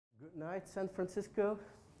night, San Francisco.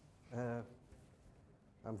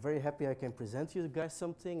 I'm very happy I can present you guys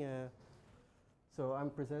something. So I'm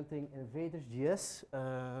presenting invader.js.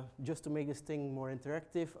 Just to make this thing more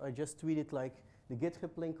interactive, I just tweeted like the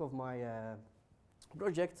GitHub link of my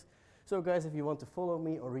project. So guys, if you want to follow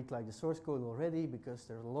me or read like the source code already, because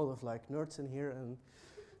there's a lot of like nerds in here and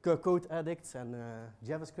code addicts and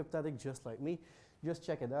JavaScript addicts just like me, just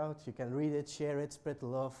check it out. You can read it, share it, spread the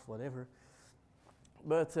love, whatever.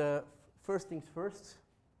 But first things first,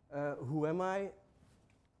 who am I?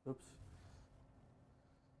 Oops.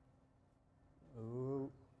 Oh,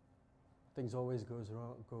 things always go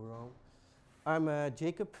wrong. I'm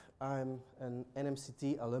Jakob. I'm an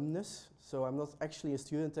NMCT alumnus, so I'm not actually a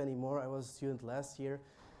student anymore. I was a student last year.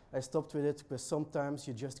 I stopped with it because sometimes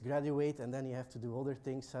you just graduate and then you have to do other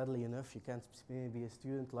things. Sadly enough, you can't be a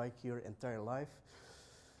student like your entire life.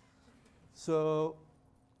 So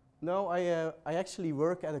now I actually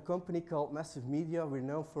work at a company called Massive Media. We're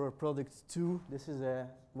known for our product 2. This is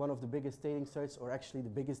one of the biggest dating sites, or actually the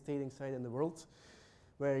biggest dating site in the world,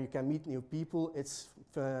 where you can meet new people. It's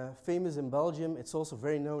famous in Belgium. It's also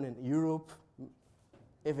very known in Europe.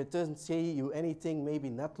 If it doesn't say you anything, maybe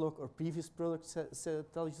Netlock or previous products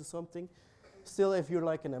tells you something. Still, if you're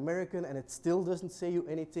like an American and it still doesn't say you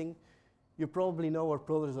anything, you probably know our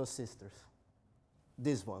brothers or sisters.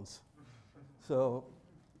 These ones. So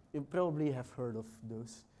you probably have heard of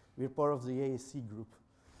those. We're part of the ASC group.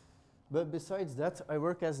 But besides that, I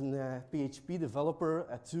work as a PHP developer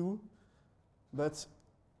at 2. But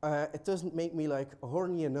it doesn't make me like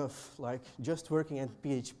horny enough, like just working at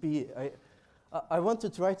PHP. I want to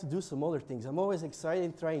try to do some other things. I'm always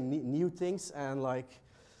excited trying new things and like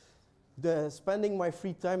spending my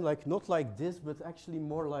free time like not like this, but actually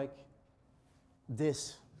more like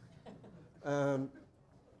this.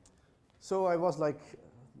 So I was like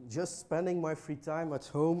just spending my free time at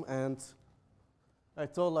home, and I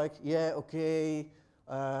thought like, yeah, okay,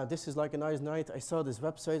 this is like a nice night. I saw this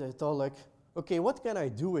website. I thought like, okay, what can I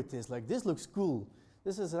do with this? Like, this looks cool.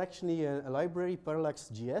 This is actually a library,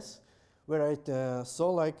 Parallax.js, where I saw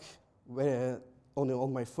like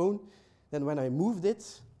on my phone. Then when I moved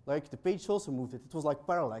it, like the page also moved it. It was like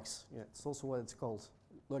parallax. Yeah, it's also what it's called,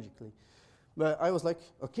 logically. But I was like,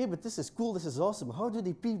 okay, but this is cool. This is awesome. How do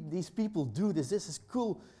these people do this? This is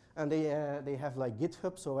cool. And they have like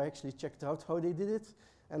GitHub, so I actually checked out how they did it.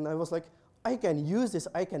 And I was like, I can use this.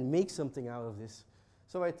 I can make something out of this.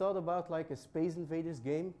 So I thought about like a Space Invaders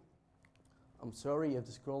game. I'm sorry if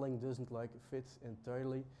the scrolling doesn't like fit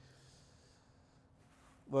entirely.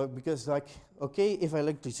 Well, because like, okay, if I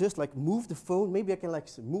like to just like move the phone, maybe I can like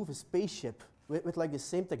move a spaceship with like the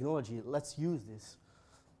same technology. Let's use this.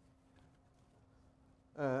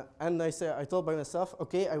 And I thought by myself,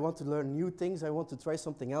 okay, I want to learn new things. I want to try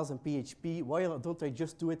something else in PHP. Why don't I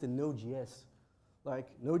just do it in Node.js? Like,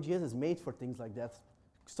 Node.js is made for things like that.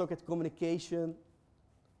 Socket communication,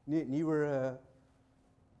 newer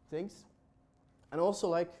things. And also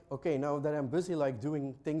like, okay, now that I'm busy like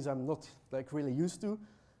doing things I'm not like really used to,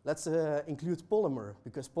 let's include Polymer,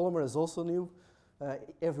 because Polymer is also new.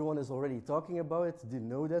 Everyone is already talking about it. Didn't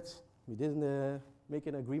know that. We didn't make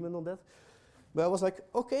an agreement on that. But I was like,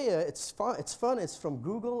 okay, it's fun. It's from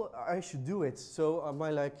Google. I should do it. So my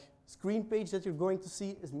like screen page that you're going to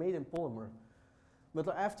see is made in Polymer. But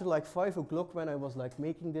after like 5 o'clock, when I was like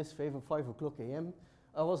making this, 5 o'clock a.m.,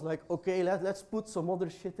 I was like, okay, let's put some other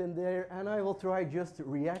shit in there, and I will try just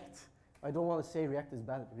React. I don't want to say React is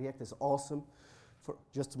bad. React is awesome,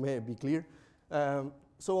 just to be clear.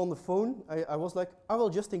 So on the phone, I was like, I will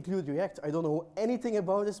just include React. I don't know anything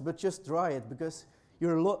about this, but just try it, because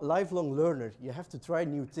you're a lifelong learner. You have to try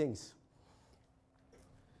new things.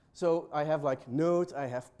 So I have like Node, I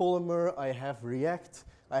have Polymer, I have React,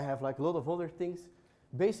 I have like a lot of other things.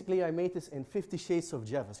 Basically, I made this in 50 shades of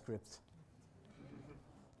JavaScript.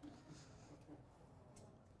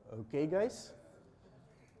 Okay, guys?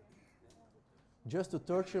 Just to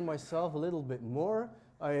torture myself a little bit more,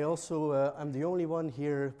 I also, I'm the only one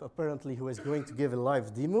here apparently who is going to give a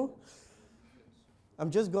live demo. I'm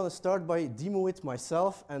just going to start by demo it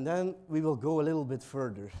myself, and then we will go a little bit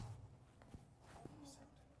further.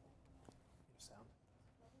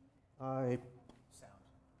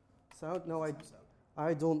 Sound? No,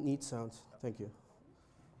 I don't need sound. Thank you.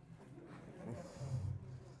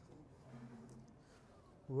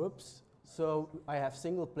 Whoops. So I have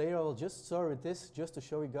single player. I'll just start with this just to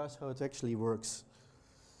show you guys how it actually works.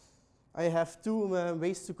 I have 2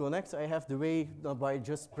 ways to connect. I have the way by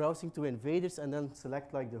just browsing to invaders and then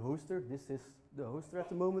select like the hoster. This is the hoster at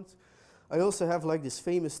the moment. I also have like this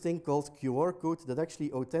famous thing called QR code that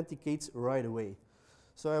actually authenticates right away.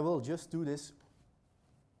 So I will just do this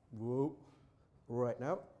Whoa. Right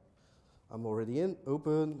now. I'm already in.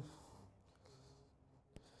 Open.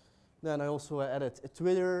 Then I also added a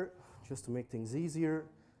Twitter, just to make things easier.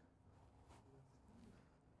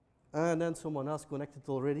 And then someone else connected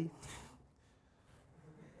already.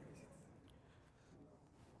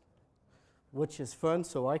 Which is fun,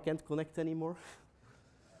 so I can't connect anymore.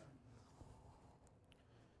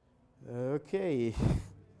 Okay.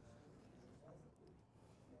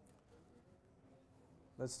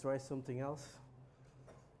 Let's try something else.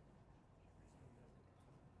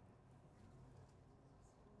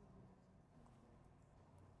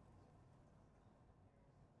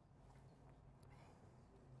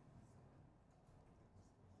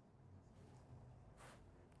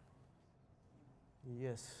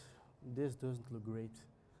 Yes, this doesn't look great.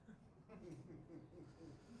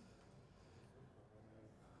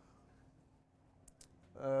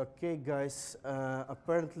 Okay, guys,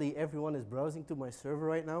 apparently everyone is browsing to my server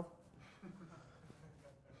right now.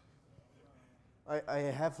 I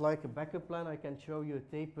have like a backup plan. I can show you a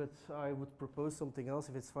tape, but I would propose something else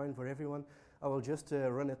if it's fine for everyone. I will just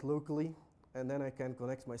run it locally, and then I can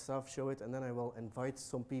connect myself, show it, and then I will invite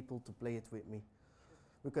some people to play it with me.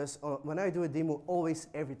 Because when I do a demo, always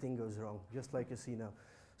everything goes wrong, just like you see now.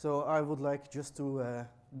 So I would like just to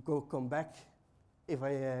come back if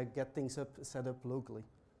I get things set up locally,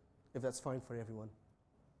 if that's fine for everyone.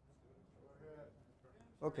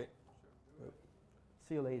 Okay.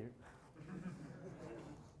 See you later.